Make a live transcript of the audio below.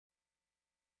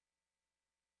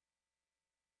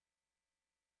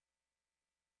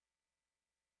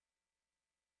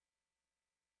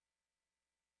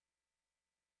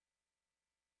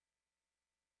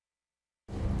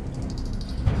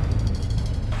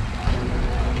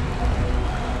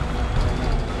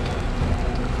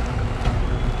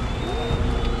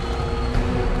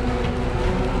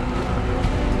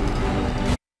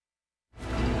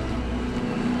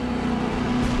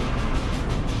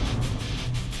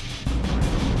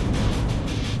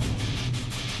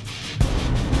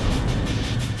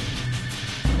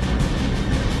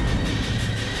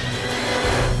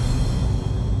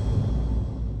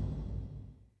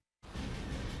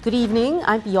Good evening,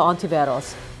 I'm Pia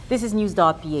Hontiveros. This is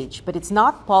News.PH, but it's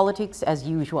not politics as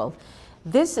usual.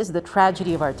 This is the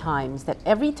tragedy of our times, that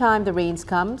every time the rains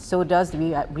come, so does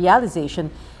the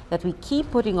realization that we keep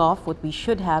putting off what we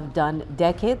should have done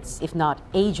decades, if not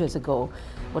ages ago.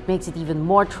 What makes it even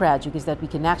more tragic is that we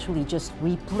can actually just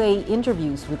replay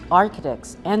interviews with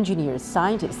architects, engineers,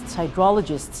 scientists,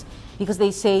 hydrologists, because they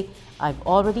say, I've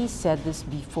already said this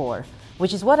before,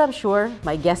 which is what I'm sure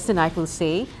my guest tonight will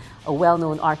say. A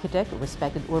well-known architect, a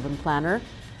respected urban planner,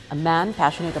 a man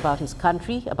passionate about his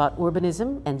country, about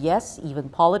urbanism, and yes, even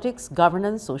politics,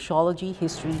 governance, sociology,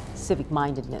 history,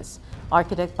 civic-mindedness.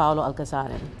 Architect Paolo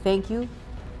Alcazaran. Thank you.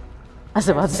 I was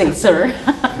about to say, sir.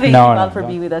 Thank you, Paolo, for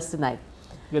being with us tonight.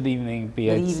 Good evening,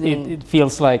 Pia. Good evening. It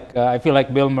feels like, I feel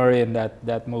like Bill Murray in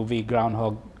that movie,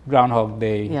 Groundhog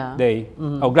Day. Yeah.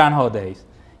 Oh, Groundhog Days.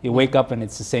 You wake up and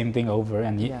it's the same thing over,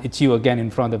 and it's you again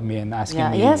in front of me and asking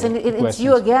me Yes, and questions. it's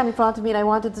you again in front of me, and I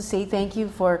wanted to say thank you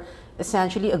for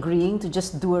essentially agreeing to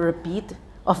just do a repeat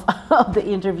of the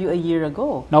interview a year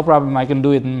ago. No problem, I can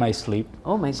do it in my sleep.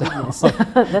 Oh my goodness,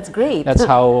 that's great. That's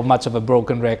how much of a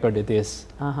broken record it is.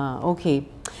 Okay.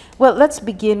 Well, let's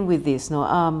begin with this.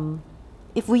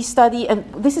 If we study, and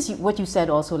this is what you said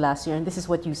also last year, and this is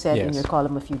what you said in your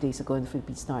column a few days ago in the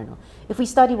Philippine Star. If we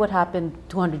study what happened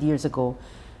 200 years ago,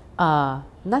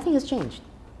 nothing has changed,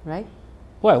 right?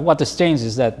 Well, what has changed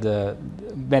is that the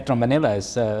Metro Manila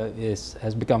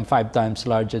has become 5 times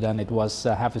larger than it was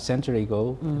half a century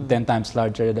ago, 10 times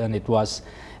larger than it was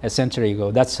a century ago.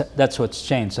 That's what's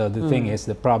changed. So the thing is,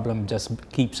 the problem just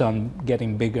keeps on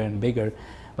getting bigger and bigger,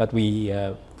 but we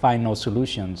find no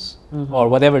solutions, or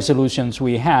whatever solutions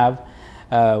we have,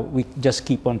 we just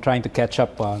keep on trying to catch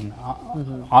up on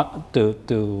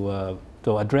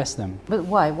to address them. But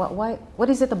why? What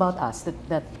is it about us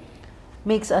that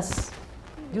makes us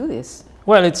do this?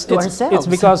 Well, it's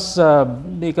because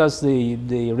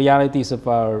the realities of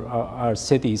our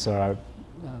cities, or our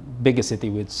biggest city,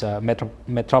 which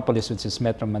metropolis, which is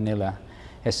Metro Manila,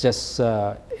 has just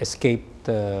escaped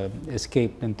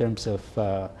in terms of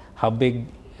how big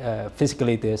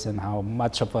physically it is and how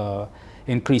much of a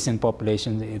increase in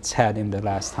population it's had in the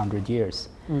last 100 years.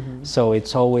 So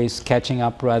it's always catching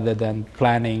up rather than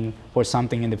planning for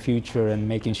something in the future and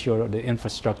making sure the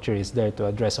infrastructure is there to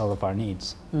address all of our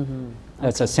needs.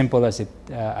 That's as simple as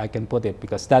I can put it,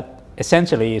 because that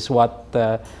essentially is what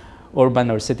urban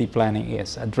or city planning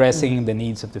is, addressing the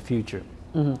needs of the future.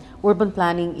 Urban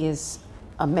planning is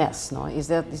a mess, no? Is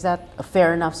that a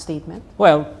fair enough statement?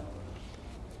 Well,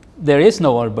 there is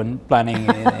no urban planning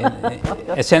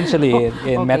essentially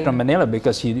in Metro Manila,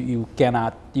 because you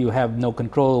have no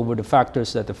control over the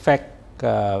factors that affect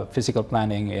physical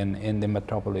planning in the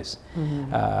metropolis.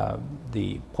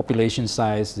 The population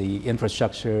size, the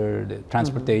infrastructure, the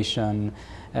transportation,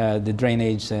 the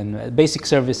drainage, and basic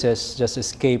services just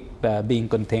escape being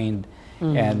contained.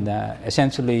 And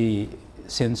essentially,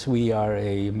 since we are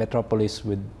a metropolis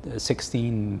with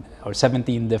 16 or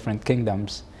 17 different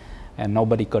kingdoms, and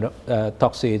nobody could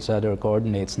talks to each other or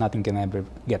coordinates, nothing can ever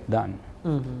get done.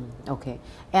 Okay.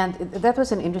 And that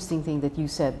was an interesting thing that you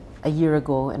said a year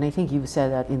ago, and I think you've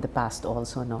said that in the past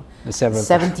also, no?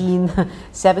 17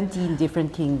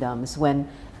 different kingdoms, when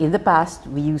in the past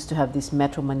we used to have this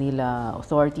Metro Manila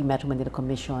Authority, Metro Manila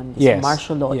Commission, this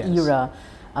martial law era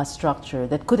structure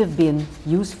that could have been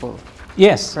useful.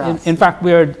 Yes, in fact,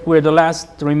 we're the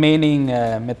last remaining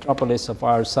metropolis of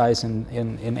our size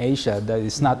in Asia that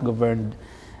is not governed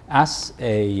as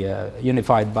a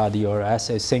unified body or as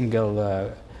a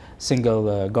single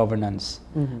governance.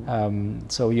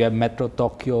 So you have Metro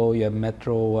Tokyo, you have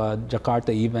Metro Jakarta,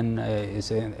 even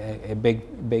is a big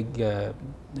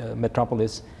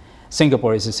metropolis.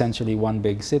 Singapore is essentially one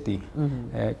big city.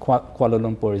 Kuala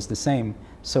Lumpur is the same.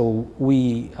 So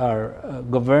we are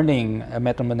governing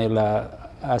Metro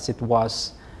Manila as it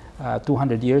was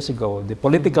 200 years ago. The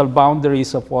political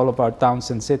boundaries of all of our towns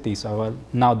and cities, or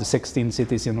now the 16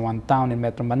 cities in one town in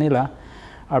Metro Manila,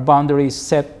 are boundaries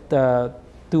set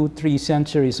 2-3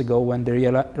 centuries ago, when the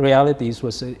realities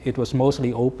was it was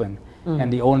mostly open,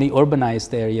 and the only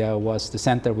urbanized area was the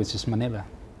center, which is Manila.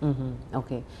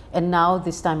 Okay, and now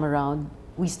this time around,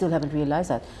 we still haven't realized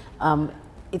that.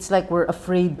 It's like we're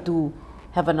afraid to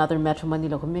have another Metro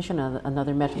Manila Commission,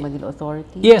 another Metro Manila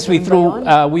Authority? Yes, we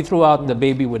threw out the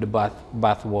baby with the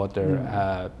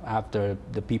bathwater after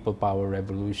the People Power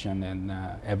Revolution and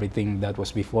everything that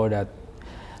was before that.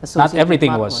 Not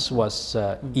everything was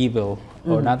evil,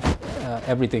 or not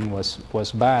everything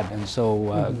was bad, and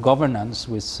so governance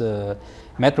with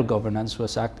Metro governance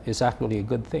is actually a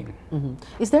good thing.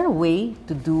 Is there a way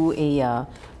to do a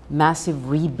massive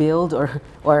rebuild, or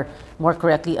more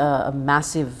correctly, a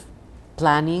massive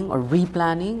planning or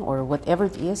replanning or whatever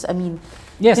it is? I mean,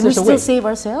 yes, can we there's a still way. save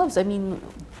ourselves? I mean,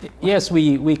 Yes,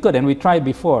 we could, and we tried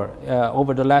before.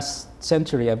 Over the last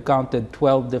century, I've counted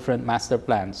 12 different master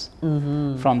plans,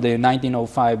 from the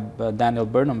 1905 Daniel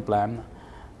Burnham plan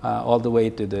all the way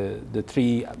to the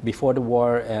 3 before the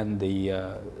war, and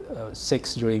the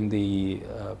 6 during the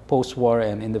post-war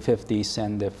and in the 50s,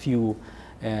 and the few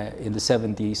in the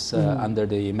 70s under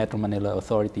the Metro Manila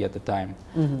Authority at the time.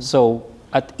 So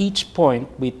at each point,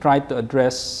 we tried to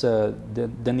address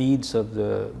the needs of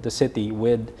the city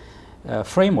with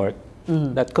framework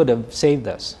that could have saved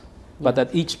us. But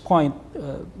at each point,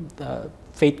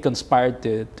 fate conspired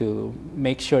to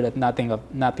make sure that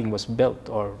nothing was built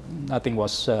or nothing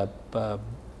was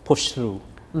pushed through.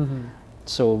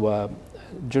 So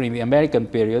during the American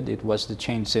period, it was the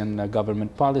change in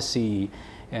government policy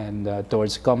and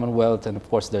towards Commonwealth, and of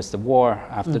course there's the war.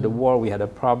 After the war, we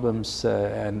had problems,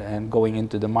 and going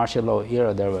into the martial law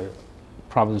era, there were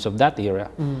problems of that era.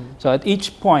 So at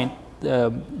each point,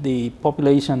 the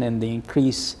population and the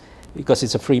increase, because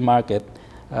it's a free market,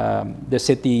 the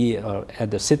city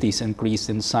and the cities increased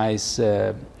in size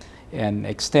and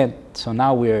extent. So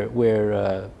now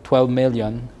we're 12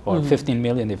 million or 15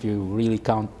 million if you really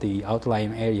count the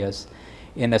outlying areas,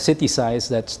 in a city size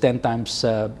that's 10 times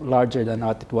larger than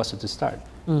what it was at the start.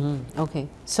 Okay,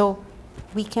 so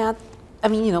we can't. I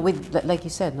mean, you know, with like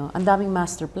you said, no, ang daming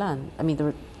master plan. I mean, there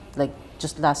were, like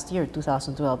just last year,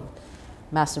 2012.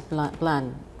 Master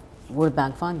plan, World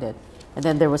Bank funded. And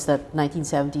then there was that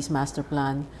 1970s master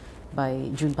plan by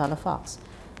June Palafox.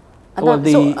 Well,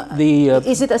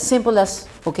 is it as simple as,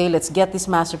 okay, let's get this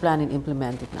master plan and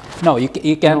implement it now? No, you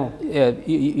can't. No.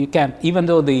 You can't. Even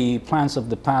though the plans of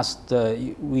the past,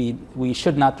 we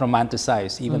should not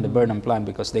romanticize even the Burnham plan,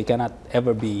 because they cannot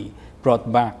ever be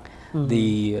brought back.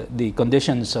 The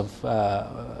conditions of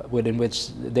within which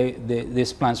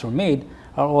these plans were made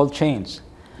are all changed.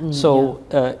 So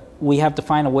we have to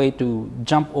find a way to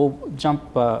jump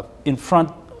in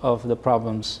front of the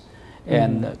problems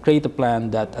and create a plan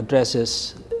that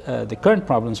addresses the current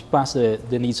problems plus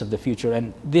the needs of the future.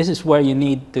 And this is where you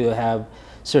need to have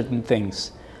certain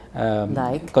things,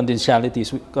 like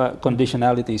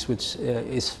conditionalities, which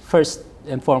is first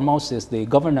and foremost is the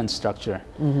governance structure.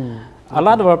 A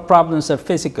lot of our problems are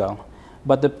physical,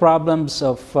 but the problems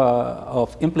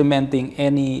of implementing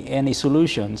any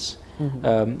solutions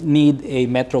need a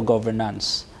metro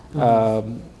governance.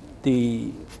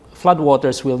 The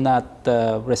floodwaters will not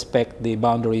respect the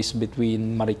boundaries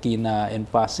between Marikina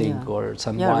and Pasig or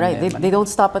San Juan. Yeah, right. They don't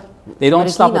stop at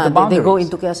stop at the boundaries. They go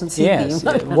into Quezon City. Yes,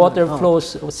 water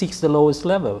flows seeks the lowest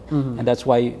level, and that's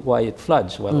why it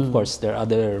floods. Well, of course, there are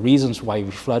other reasons why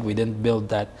we flood. We didn't build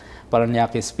that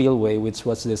Parañaque spillway, which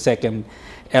was the second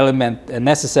element, a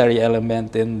necessary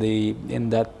element in the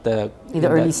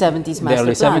early 70s master plan. The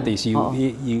early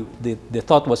 70s. The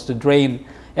thought was to drain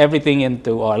everything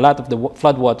into, or a lot of the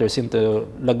floodwaters into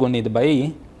Laguna de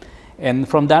Bai, and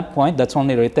from that point, that's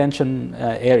only a retention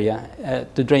area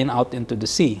to drain out into the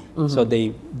sea. So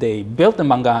they built the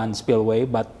Mangahan spillway,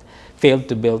 but failed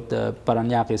to build the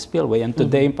Parañaque spillway. And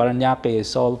today, Parañaque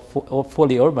is all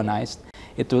fully urbanized.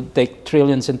 It would take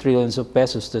trillions and trillions of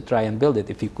pesos to try and build it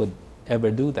if you could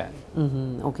ever do that.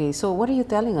 Okay, so what are you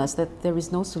telling us, that there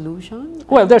is no solution?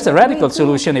 Well, there's a radical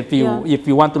solution if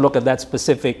you want to look at that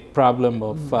specific problem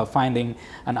of finding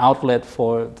an outlet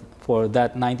for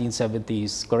that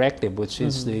 1970s corrective, which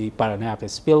is the Parañaque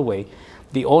spillway.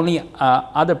 The only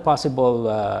other possible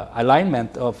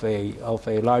alignment of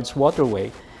a large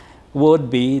waterway would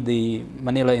be the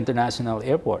Manila International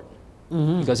Airport,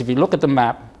 because if you look at the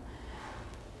map,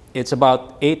 it's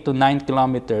about 8 to 9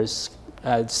 kilometers.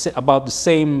 It's about the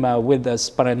same width as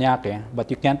Parañaque,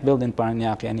 but you can't build in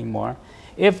Parañaque anymore.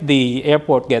 If the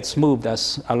airport gets moved,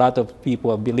 as a lot of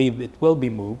people believe it will be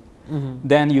moved,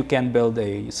 then you can build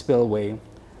a spillway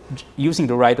using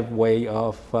the right-of-way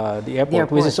of the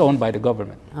airport, which is owned by the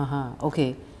government.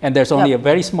 Okay. And there's only a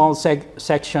very small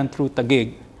section through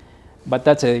Taguig, but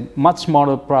that's a much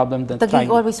smaller problem than Taguig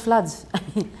always floods.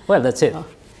 Well, that's it.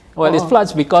 Well, it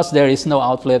floods because there is no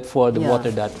outlet for the water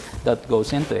that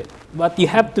goes into it. But you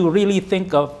have to really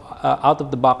think of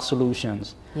out-of-the-box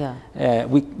solutions.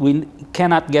 We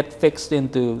cannot get fixed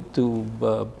into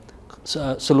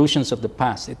solutions of the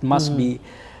past. It must be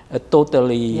a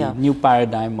totally new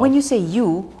paradigm. When you say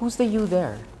you, who's the you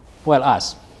there? Well,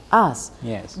 us. Us.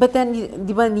 Yes. But then,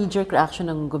 di ba knee-jerk reaction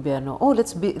ng gobyerno? Oh,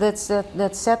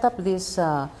 let's set up this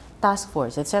task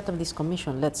force. Let's set up this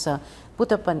commission. Let's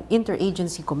put up an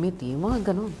interagency committee. Mga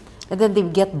ganun. And then they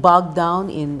get bogged down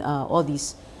in all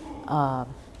these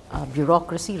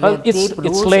bureaucracy, red tape,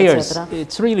 rules, it's layers. etc.?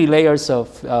 It's really layers of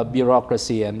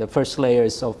bureaucracy, and the first layer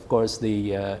is, of course,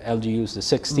 the LGUs, the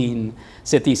 16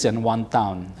 cities and one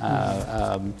town.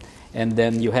 And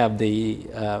then you have the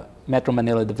Metro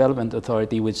Manila Development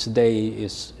Authority, which today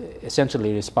is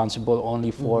essentially responsible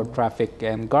only for traffic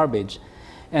and garbage.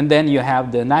 And then you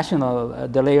have the national,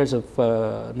 the layers of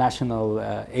national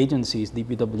agencies,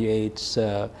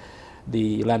 DPWH,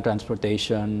 the land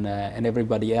transportation, and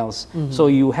everybody else. So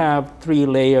you have 3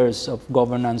 layers of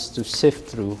governance to sift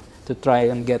through to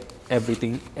try and get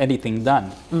anything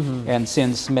done. And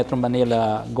since Metro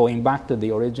Manila, going back to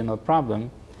the original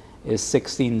problem, is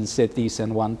 16 cities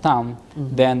and one town,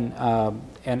 then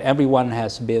and everyone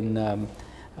has been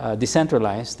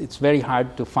decentralized, it's very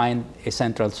hard to find a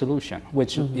central solution,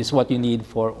 which is what you need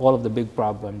for all of the big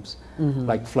problems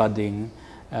like flooding,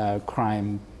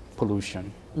 crime,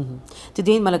 pollution.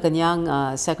 Today in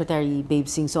Malacanang, Secretary Babe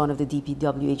Singson of the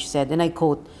DPWH said, and I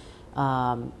quote,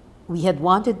 we had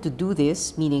wanted to do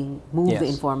this, meaning move the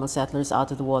informal settlers out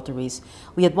of the waterways.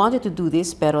 We had wanted to do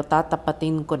this, pero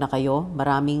tatapatin ko na kayo,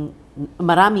 maraming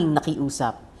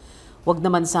nakiusap. Wag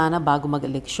naman sana bago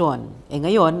mag-eleksyon. Eh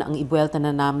ngayon, ang ibuelta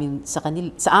na namin sa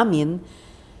amin,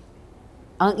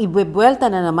 ang ibuelta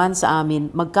na naman sa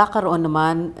amin, magkakaroon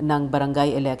naman ng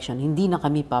barangay election. Hindi na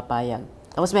kami papayag.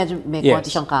 Tapos medyo may konti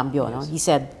siyang cambio. No? He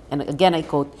said, and again I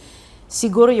quote,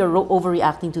 siguro you're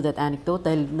overreacting to that anecdote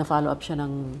dahil na-follow up siya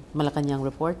ng Malacanang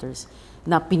reporters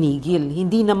na pinigil.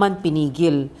 Hindi naman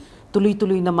pinigil.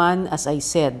 Tuloy-tuloy naman, as I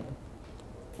said.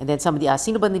 And then somebody asked,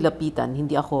 sino ba nilapitan?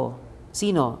 Hindi ako.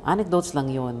 Sino? Anecdotes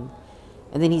lang yon.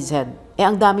 And then he said,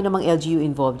 ang dami namang LGU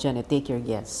involved dyan, take your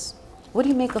guess. What do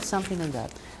you make of something like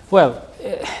that? Well,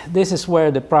 this is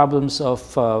where the problems of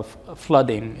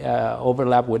flooding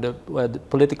overlap with the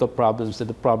political problems,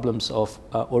 the problems of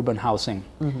urban housing.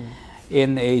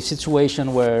 In a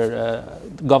situation where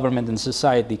government and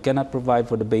society cannot provide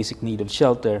for the basic need of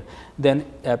shelter, then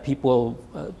people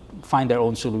find their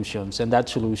own solutions, and that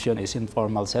solution is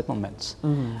informal settlements.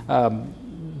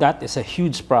 That is a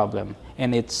huge problem,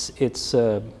 and it's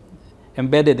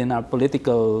embedded in our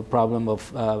political problem of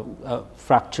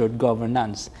fractured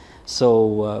governance.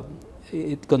 So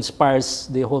it conspires,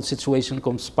 the whole situation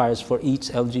conspires for each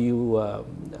LGU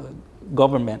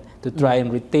government to try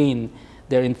and retain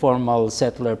their informal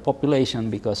settler population,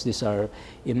 because these are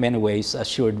in many ways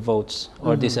assured votes,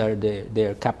 or these are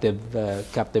their captive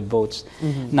votes.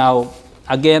 Now,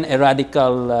 again, a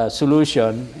radical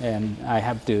solution, and I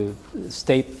have to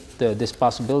state this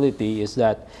possibility, is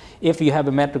that if you have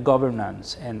a metro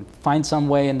governance and find some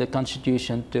way in the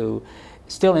Constitution to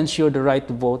still ensure the right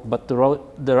to vote, but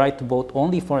the right to vote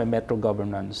only for a metro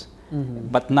governance,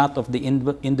 but not of the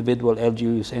individual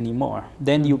LGUs anymore,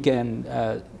 then you can,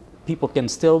 people can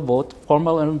still vote,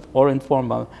 formal or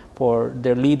informal, for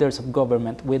their leaders of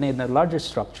government within a larger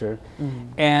structure.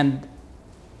 And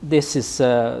this is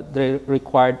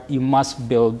required, you must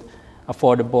build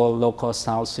affordable, low-cost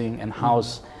housing and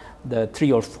house the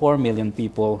 3 or 4 million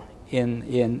people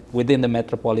within the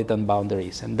metropolitan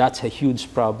boundaries, and that's a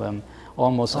huge problem,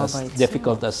 almost as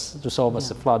difficult as to solve as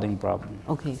the flooding problem.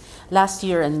 Okay. Last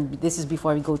year, and this is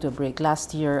before we go to a break,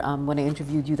 last year when I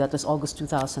interviewed you, that was August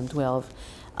 2012,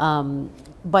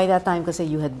 by that time, kasi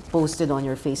you had posted on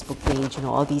your Facebook page, you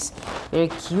know, all these very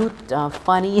cute,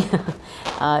 funny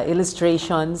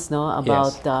illustrations, no,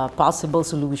 about possible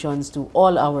solutions to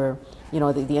all our, you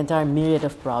know, the entire myriad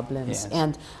of problems.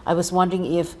 And I was wondering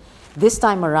if this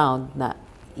time around,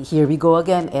 here we go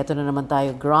again, eto na naman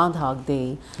tayo, Groundhog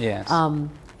Day.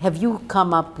 Have you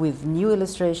come up with new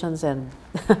illustrations and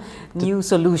new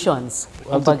solutions?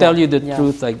 Well, to tell you the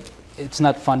truth, like, it's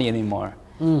not funny anymore.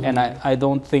 And I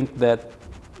don't think that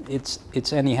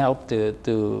it's any help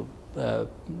to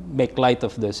make light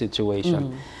of the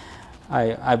situation.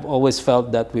 I've always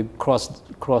felt that we've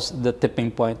crossed the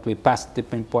tipping point, we passed the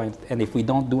tipping point, and if we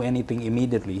don't do anything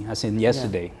immediately, as in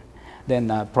yesterday, then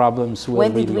problems will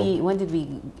When did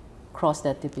we cross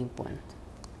that tipping point?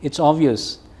 It's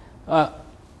obvious.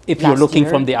 If you're looking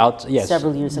from the out,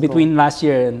 several years ago. Between last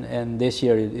year and this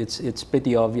year, it's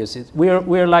pretty obvious.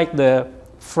 We're like the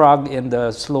frog in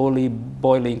the slowly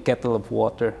boiling kettle of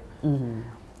water.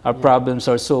 Our problems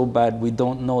are so bad, we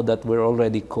don't know that we're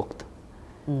already cooked.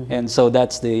 And so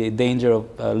that's the danger of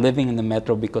living in the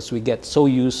metro, because we get so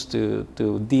used to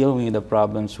dealing with the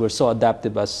problems. We're so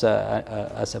adaptive as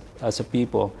a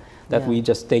people that we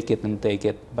just take it and take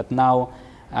it. But now,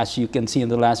 as you can see in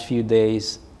the last few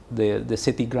days, the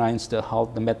city grinds to a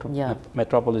halt, the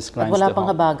metropolis grinds to a halt.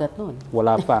 Wala pang habagat nun.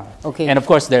 Wala pa. And of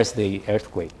course, there's the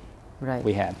earthquake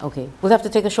we had. Okay, we'll have to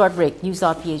take a short break.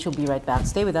 News.PH will be right back.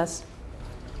 Stay with us.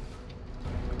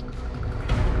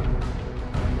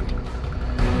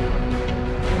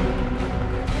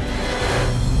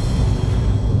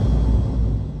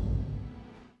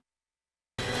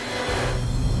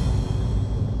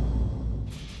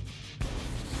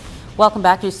 Welcome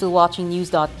back. You're still watching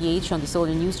News.PH on the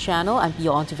Solar News Channel. I'm Pia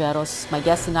Hontiveros. My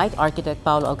guest tonight, architect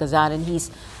Paulo Alcazaran.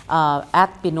 He's at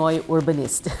Pinoy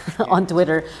Urbanist on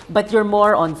Twitter, but you're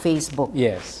more on Facebook.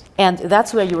 Yes. And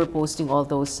that's where you were posting all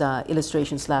those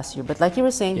illustrations last year. But like you were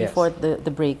saying before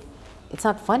the break, it's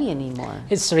not funny anymore.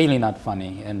 It's really not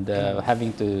funny. And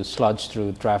having to sludge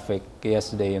through traffic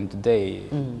yesterday and today,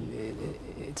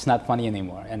 it's not funny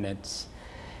anymore. And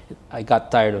I got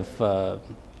tired of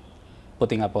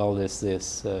putting up all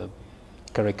this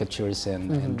caricatures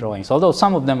and drawings. Although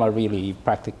some of them are really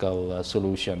practical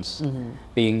solutions.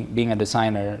 Being a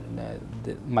designer,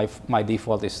 my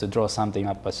default is to draw something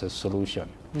up as a solution.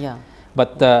 Yeah.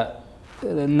 But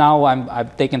now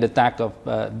I've taken the tack of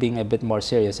being a bit more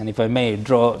serious. And if I may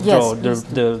draw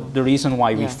the reason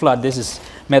why we flood. This is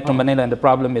Metro Manila, and the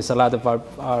problem is a lot of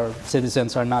our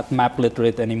citizens are not map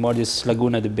literate anymore. This is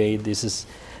Laguna de Bay. This is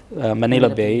Manila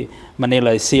Bay.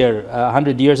 Manila is here.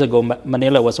 100 years ago,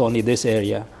 Manila was only this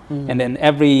area. And then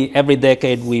every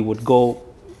decade, we would go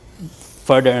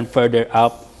further and further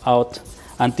out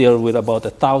until with about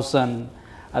 1,000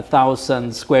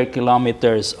 square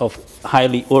kilometers of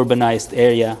highly urbanized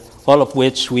area, all of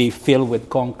which we fill with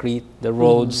concrete, the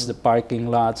roads, the parking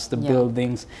lots, the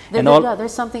buildings.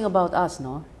 There's something about us,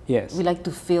 no? Yes. We like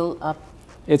to fill up.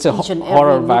 It's a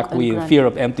horror vacui, fear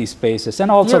of empty spaces, and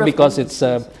also because it's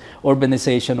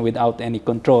urbanization without any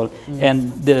control.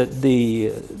 And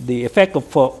the effect of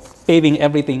paving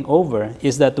everything over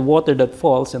is that the water that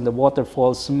falls, and the water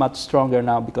falls much stronger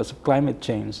now because of climate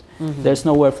change. There's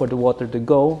nowhere for the water to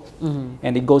go,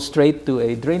 and it goes straight to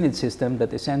a drainage system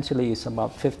that essentially is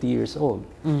about 50 years old.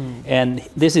 And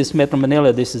this is Metro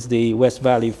Manila. This is the West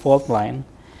Valley fault line.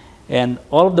 And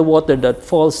all of the water that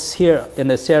falls here in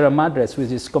the Sierra Madres,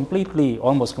 which is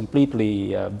almost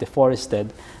completely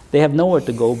deforested, they have nowhere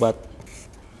to go but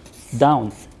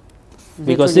down.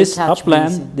 Because this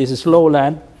upland, this is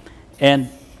lowland, and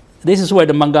this is where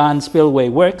the Mangan spillway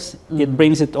works. It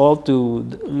brings it all to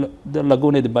the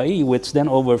Laguna de Bay, which then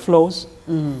overflows,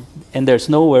 and there's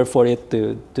nowhere for it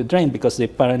to drain because the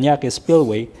Parañaque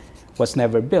spillway was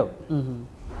never built.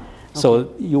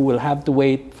 So you will have to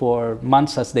wait for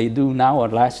months, as they do now or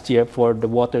last year, for the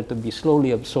water to be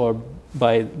slowly absorbed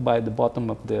by the bottom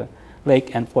of the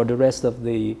lake, and for the rest of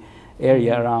the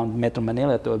area around Metro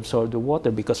Manila to absorb the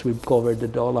water, because we've covered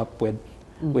it all up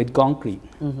with concrete.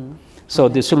 So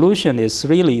the solution is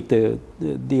really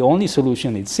the only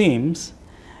solution, it seems,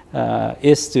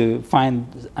 is to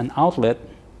find an outlet.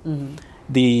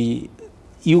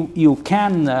 You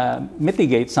can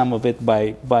mitigate some of it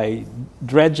by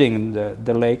dredging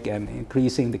the lake and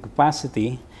increasing the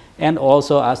capacity, and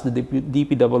also, as the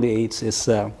DPWH is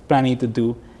planning to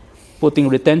do, putting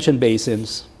retention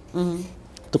basins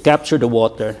to capture the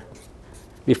water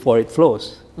before it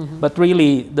flows. But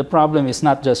really, the problem is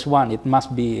not just one. It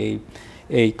must be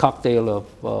a cocktail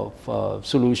of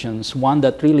solutions, one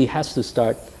that really has to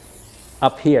start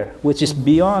up here, which is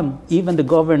beyond even the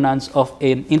governance of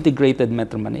an integrated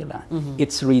Metro Manila.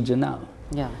 It's regional.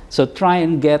 So try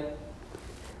and get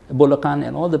Bulacan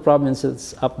and all the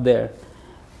provinces up there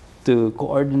to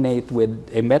coordinate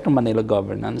with a Metro Manila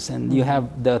governance, and you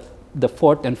have the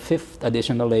fourth and fifth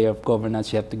additional layer of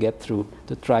governance you have to get through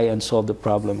to try and solve the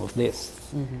problem of this.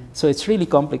 So it's really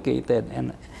complicated,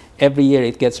 and every year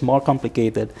it gets more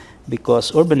complicated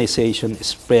because urbanization is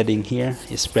spreading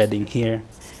here,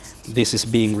 This is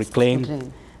being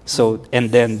reclaimed. So, and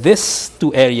then these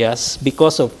two areas,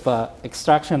 because of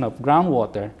extraction of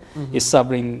groundwater, is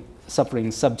suffering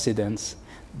subsidence.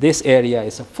 This area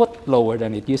is a foot lower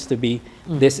than it used to be.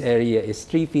 This area is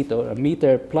 3 feet or a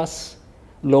meter plus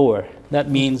lower. That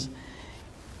means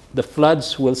the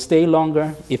floods will stay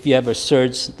longer. If you have a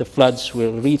surge, the floods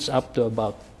will reach up to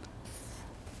about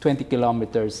 20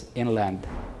 kilometers inland.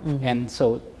 And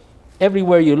so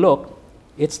everywhere you look,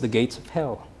 it's the gates of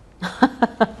hell.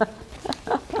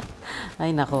 Ay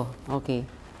nako, okay.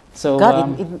 So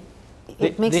God,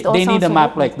 it makes it all they need a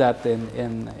map so like that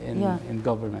in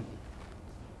government.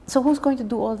 So who's going to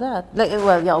do all that? Like,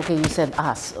 well, yeah, okay, you said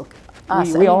us. Okay.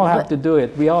 Us. We all have to do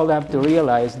it. We all have to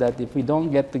realize that if we don't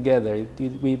get together,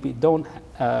 we don't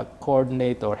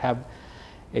coordinate or have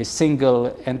a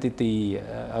single entity,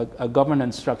 a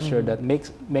governance structure that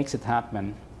makes it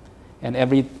happen, and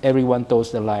everyone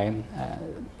toes the line.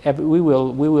 We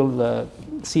will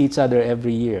see each other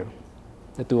every year,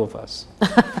 the two of us.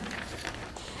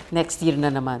 Next year na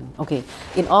naman. Okay.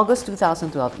 In August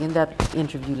 2012, in that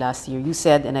interview last year, you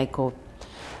said, and I quote,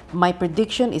 "My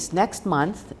prediction is next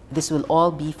month, this will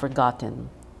all be forgotten."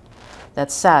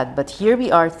 That's sad, but here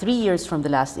we are 3 years from the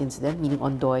last incident, meaning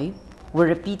Ondoy. We're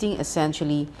repeating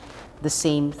essentially the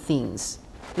same things.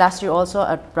 Last year also,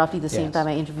 at roughly the same Yes. time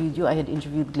I interviewed you, I had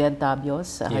interviewed Glenn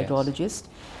Tabios, a Yes. hydrologist.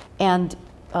 And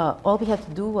all we had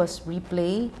to do was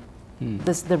replay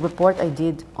the report I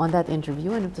did on that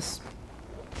interview, and it was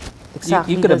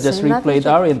exactly You could have the just same. Nothing replayed changed.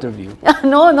 our interview.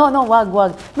 No,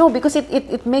 wag. No, because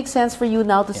it makes sense for you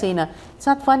now to say na, it's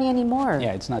not funny anymore.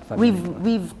 Yeah, it's not funny anymore.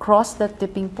 We've crossed that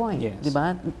tipping point, Yes.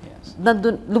 diba? Yes.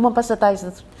 Lumampas na tayo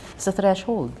sa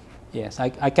threshold. Yes,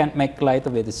 I can't make light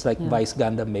of it. It's like Vice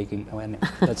Gundam making. Oh, anyway,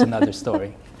 that's another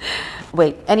story.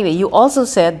 Wait, anyway, you also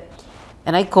said,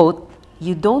 and I quote,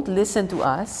 "You don't listen to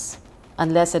us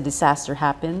unless a disaster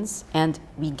happens and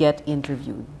we get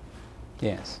interviewed."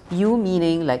 Yes. You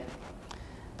meaning like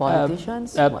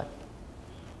politicians? What?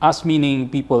 Us meaning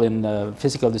people in the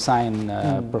physical design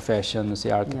professions, the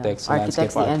architects, the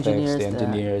landscape architects, the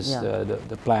engineers,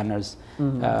 the planners,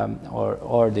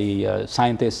 or the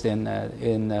scientists in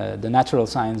the natural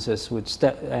sciences,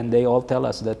 and they all tell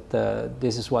us that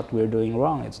this is what we're doing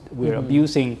wrong. We're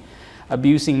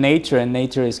abusing nature, and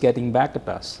nature is getting back at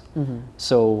us.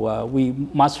 So we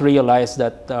must realize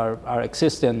that our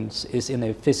existence is in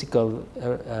a physical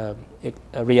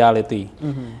reality,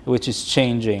 which is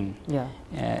changing. Yeah.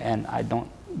 And I don't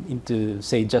mean to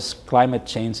say just climate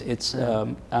change. It's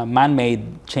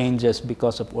man-made changes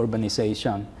because of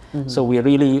urbanization. So we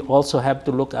really also have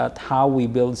to look at how we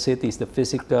build cities, the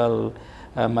physical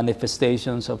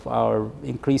manifestations of our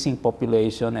increasing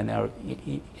population and our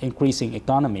increasing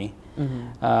economy.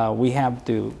 We have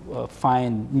to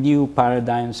find new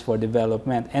paradigms for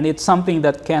development, and it's something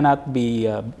that cannot be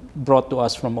brought to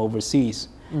us from overseas.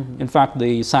 In fact,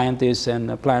 the scientists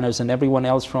and planners and everyone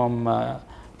else from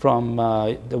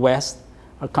the West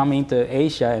are coming to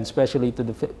Asia, and especially to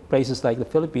the places like the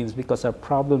Philippines, because our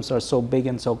problems are so big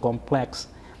and so complex.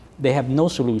 They have no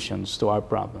solutions to our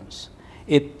problems.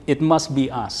 It must be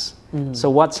us. So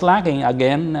what's lacking,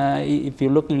 again, if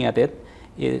you're looking at it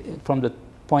from the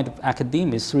point of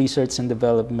academia, is research and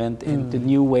development into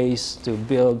new ways to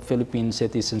build Philippine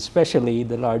cities, and especially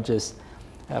the largest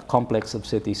complex of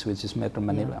cities, which is Metro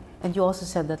Manila. Yeah. And you also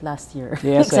said that last year.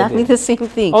 Yes, exactly the same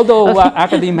thing. Although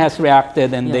academia has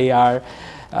reacted, and they are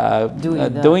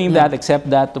doing that, except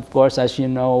that, of course, as you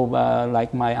know,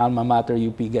 like my alma mater,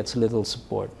 UP, gets little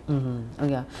support. Oh,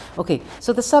 yeah. Okay,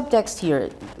 so the subtext here,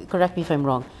 correct me if I'm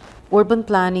wrong, urban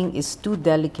planning is too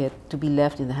delicate to be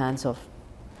left in the hands of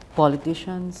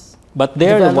politicians, but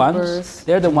they're developers.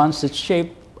 the ones that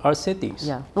shape our cities.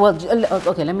 Yeah. Well,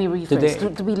 okay, let me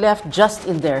rephrase. To be left just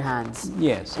in their hands.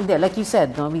 Yes. Like you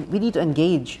said, no, we need to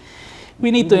engage. We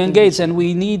need to engage, and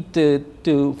we need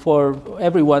for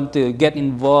everyone to get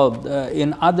involved.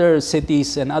 In other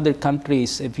cities and other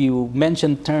countries, if you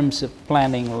mention terms of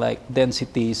planning like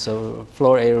densities or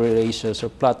floor area ratios or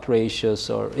plot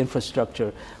ratios or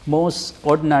infrastructure, most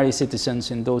ordinary citizens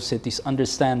in those cities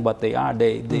understand what they are.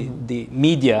 The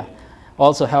media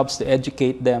also helps to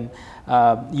educate them.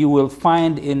 You will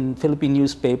find in Philippine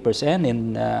newspapers and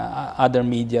in other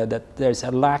media that there's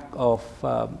a lack of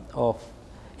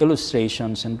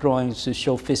illustrations and drawings to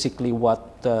show physically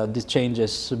what the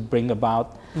changes bring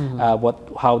about,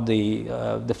 how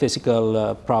the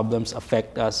physical problems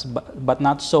affect us, but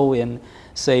not so in,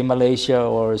 say, Malaysia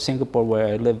or Singapore,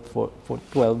 where I lived for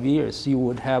 12 years. You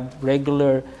would have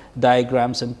regular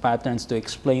diagrams and patterns to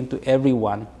explain to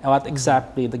everyone what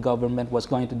exactly the government was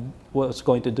going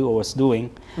to do or was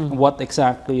doing, and what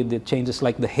exactly the changes,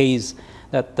 like the haze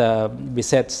that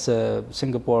besets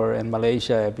Singapore and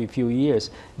Malaysia every few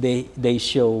years. They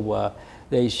show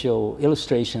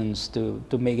illustrations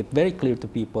to make it very clear to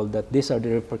people that these are the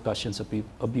repercussions of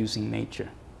abusing nature.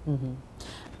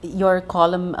 Your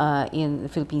column in the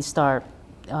Philippine Star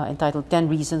entitled 10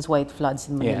 Reasons Why It Floods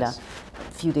in Manila,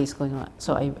 a few days going on.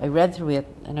 So I read through it,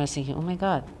 and I was thinking, oh my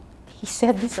God, he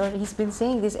said this, or he's been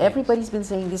saying this. Everybody's been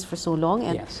saying this for so long.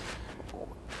 And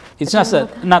it's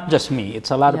not just me.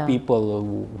 It's a lot of people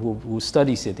who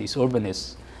study cities,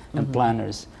 urbanists and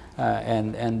planners.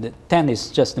 And 10 is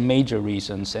just the major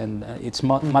reasons, and it's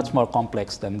much more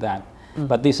complex than that.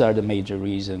 But these are the major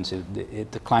reasons: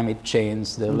 the climate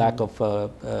change, the lack of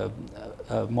a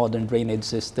modern drainage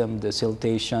system, the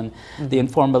siltation, the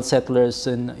informal settlers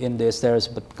in these areas,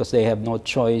 but because they have no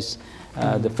choice,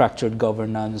 the fractured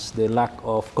governance, the lack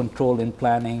of control in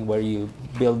planning, where you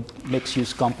build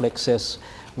mixed-use complexes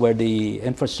where the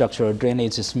infrastructure or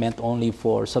drainage is meant only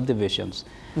for subdivisions.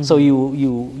 So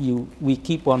we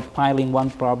keep on piling one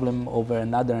problem over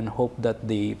another and hope that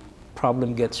the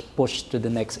problem gets pushed to the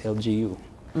next LGU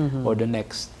or the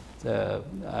next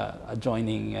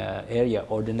adjoining area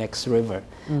or the next river.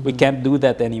 We can't do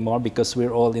that anymore because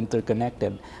we're all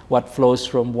interconnected. What flows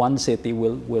from one city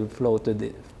will flow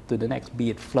to to the next, be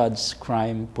it floods,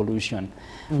 crime, pollution.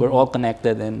 We're all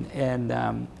connected,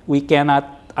 and we cannot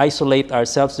isolate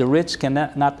ourselves. The rich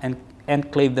cannot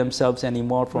enclave themselves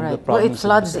anymore from the problems. Well, it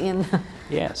floods in.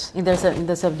 Yes. in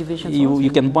the subdivisions.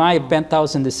 You can buy a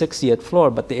penthouse in the 60th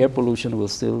floor, but the air pollution will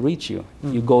still reach you.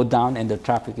 You go down and the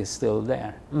traffic is still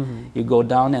there. You go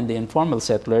down and the informal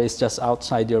settler is just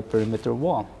outside your perimeter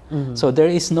wall. So there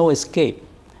is no escape.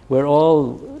 We're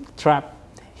all trapped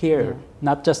here.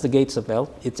 Not just the gates of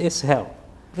hell, it is hell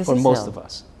for most of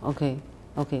us. Okay,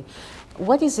 okay.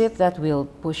 What is it that will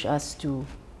push us to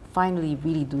finally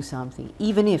really do something,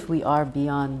 even if we are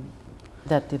beyond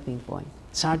that tipping point?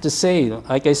 It's hard to say.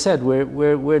 Like I said,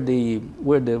 we're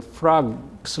the frog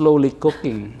slowly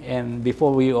cooking, and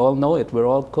before we all know it, we're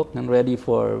all cooked and ready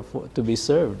to be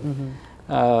served.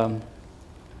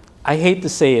 I hate to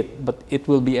say it, but it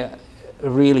will be a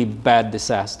really bad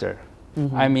disaster.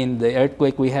 I mean, the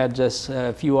earthquake we had just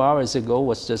a few hours ago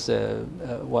was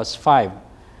 5,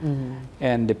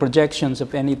 and the projections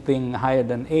of anything higher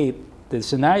than 8. The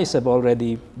scenarios have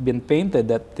already been painted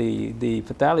that the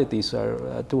fatalities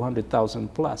are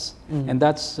 200,000 plus, and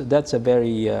that's a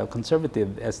very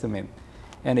conservative estimate.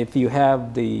 And if you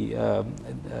have the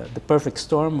perfect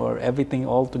storm or everything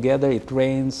all together, it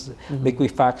rains,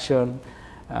 liquefaction.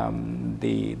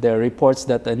 There are reports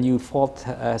that a new fault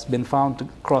has been found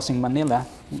crossing Manila.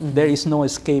 There is no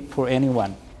escape for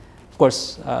anyone. Of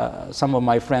course, some of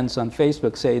my friends on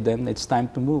Facebook say then it's time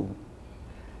to move.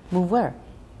 Move where?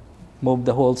 Move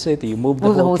the whole city, move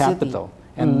the whole capital.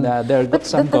 And there are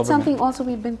some that's something also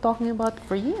we've been talking about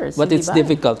for years. But it's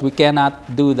difficult. We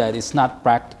cannot do that. It's not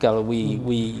practical.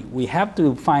 We have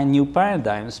to find new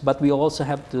paradigms, but we also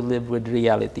have to live with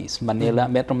realities.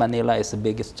 Metro Manila is the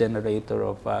biggest generator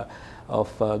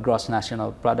of gross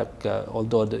national product.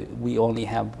 Although we only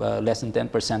have less than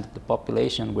 10% of the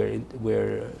population,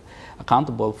 we're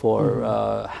accountable for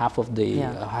half of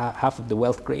the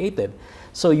wealth created.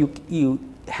 So you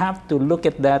have to look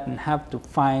at that and have to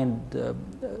find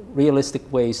realistic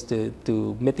ways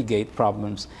to mitigate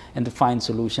problems and to find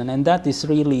solution. And that is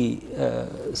really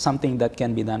something that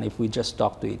can be done if we just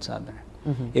talk to each other,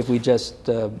 if we just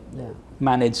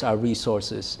manage our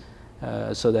resources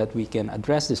so that we can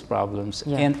address these problems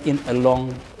and in a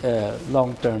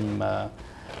long-term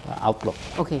outlook.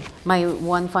 Okay, my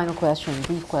one final question,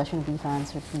 brief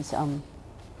answer, please.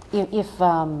 If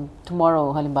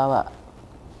tomorrow, halimbawa,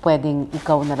 pwedeng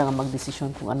ikaw na lang ang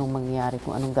magdesisyon kung anong mangyayari,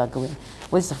 kung anong gagawin,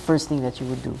 what is the first thing that you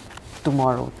would do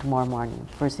tomorrow morning,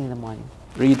 first thing in the morning?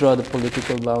 Redraw the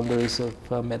political boundaries of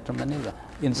Metro Manila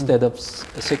instead of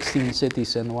 16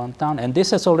 cities and 1 town. And this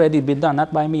has already been done,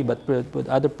 not by me, but with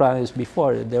other primaries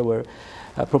before. There were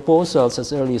proposals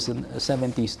as early as the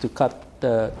 70s to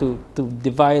to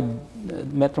divide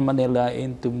Metro Manila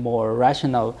into more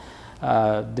rational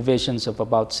divisions of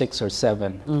about 6 or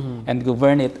 7 and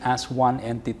govern it as one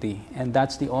entity. And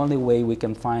that's the only way we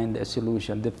can find a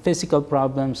solution. The physical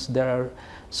problems, there are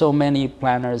so many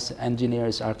planners,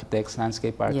 engineers, architects,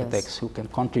 landscape architects who can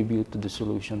contribute to the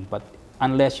solution. But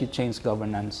unless you change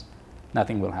governance,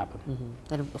 nothing will happen.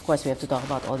 And of course, we have to talk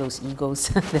about all those egos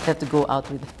that have to go out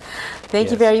with it.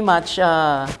 Thank you very much,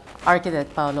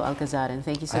 Architect Paulo Alcazaran.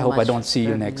 Thank you so much. I hope I don't see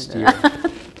you next year.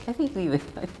 I think we will.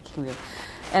 I think we will.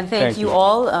 And thank you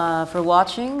all for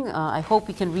watching. I hope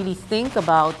we can really think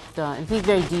about and think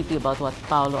very deeply about what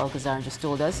Paulo Alcazaran just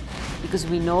told us, because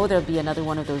we know there'll be another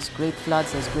one of those great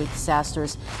floods, those great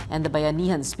disasters, and the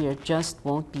Bayanihan spirit just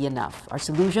won't be enough. Our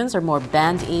solutions are more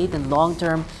band-aid than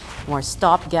long-term, more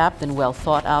stopgap than well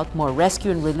thought out, more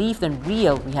rescue and relief than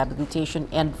real rehabilitation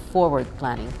and forward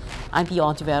planning. I'm Pia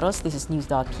Hontiveros. This is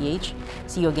News.PH.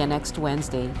 See you again next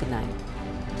Wednesday. Good night.